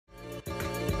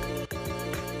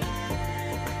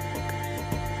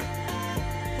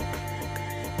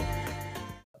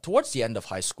towards the end of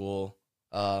high school,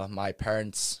 my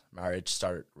parents' marriage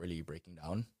started really breaking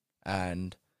down,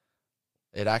 and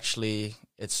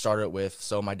it started with,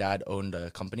 so my dad owned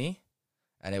a company,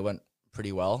 and it went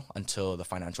pretty well until the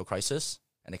financial crisis,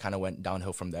 and it kind of went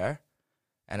downhill from there.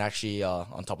 And actually,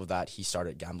 on top of that, he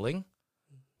started gambling.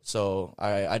 So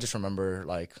I just remember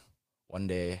like one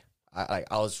day I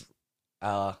was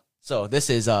so this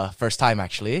is first time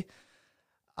actually.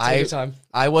 Take your time.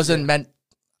 I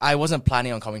wasn't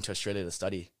planning on coming to Australia to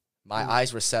study. My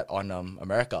eyes were set on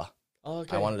America. Oh,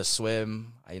 okay. I wanted to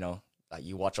swim. Like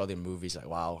you watch all the movies, like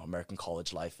wow, American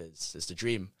college life is the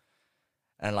dream,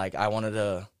 and like I wanted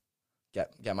to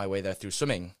get my way there through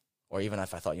swimming, or even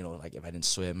if I thought like if I didn't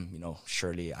swim,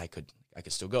 surely I could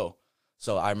still go.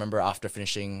 So I remember after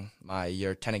finishing my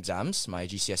year 10 exams, my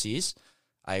GCSEs,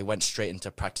 I went straight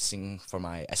into practicing for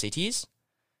my SATs.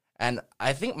 And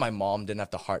I think my mom didn't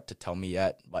have the heart to tell me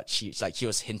yet, but she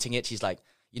was hinting it. She's like,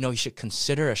 you should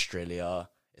consider Australia.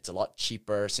 It's a lot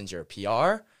cheaper since you're a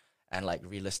PR, and like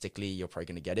realistically, you're probably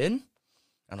gonna get in.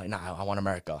 I'm like, nah, I want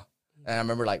America. And I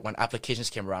remember like when applications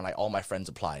came around, like all my friends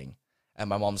applying, and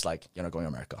my mom's like, you're not going to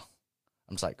America.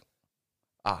 I'm just like,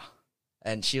 ah.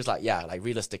 And she was like, yeah, like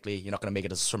realistically, you're not gonna make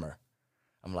it as a swimmer.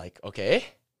 I'm like, okay.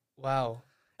 Wow.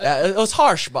 Yeah, it was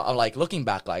harsh, but I'm like looking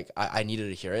back, like I needed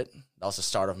to hear it. That was the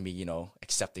start of me,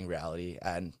 accepting reality.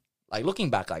 And like looking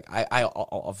back, like I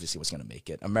obviously was gonna make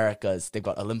it. They've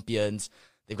got Olympians,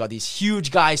 they've got these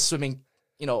huge guys swimming,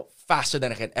 faster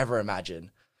than I can ever imagine.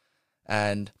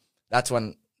 And that's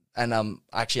when, and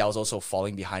actually I was also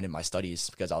falling behind in my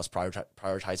studies because I was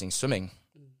prioritizing swimming.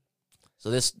 So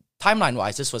this timeline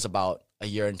wise, this was about a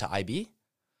year into IB,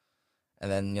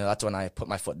 and then that's when I put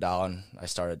my foot down. I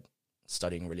started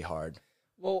studying really hard.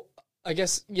 Well, I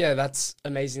guess, yeah, that's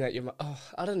amazing that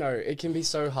I don't know. It can be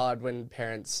so hard when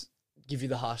parents give you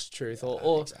the harsh truth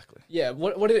or exactly. Yeah.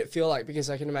 What did it feel like?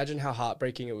 Because I can imagine how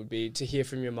heartbreaking it would be to hear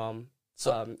from your mum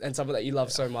and someone that you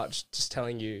love so much just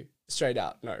telling you straight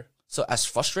out, no. So as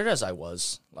frustrated as I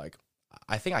was, like,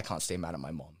 I think I can't stay mad at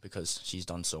my mom because she's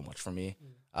done so much for me.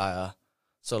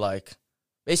 So like,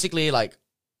 basically like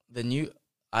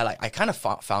I kind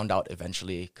of found out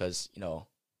eventually because,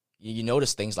 you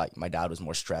notice things like my dad was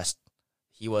more stressed.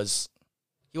 He was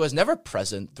never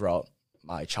present throughout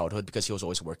my childhood because he was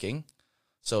always working.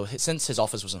 So since his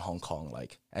office was in Hong Kong,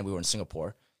 like, and we were in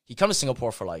Singapore, he'd come to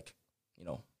Singapore for like,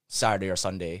 Saturday or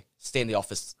Sunday, stay in the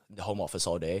home office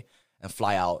all day, and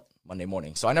fly out Monday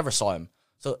morning. So I never saw him.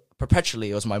 So perpetually,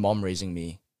 it was my mom raising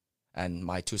me and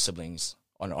my two siblings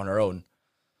on her own.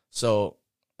 So,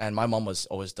 and my mom was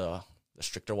always the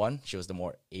stricter one. She was the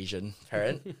more Asian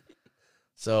parent.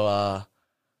 So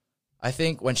I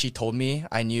think when she told me,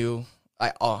 I knew,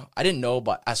 I didn't know,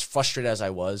 but as frustrated as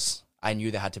I was, I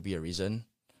knew there had to be a reason.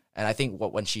 And I think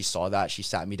when she saw that, she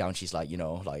sat me down. She's like,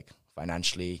 like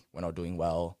financially, we're not doing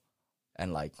well.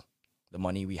 And like the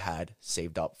money we had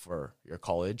saved up for your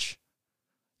college,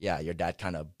 yeah, your dad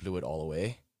kind of blew it all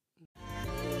away.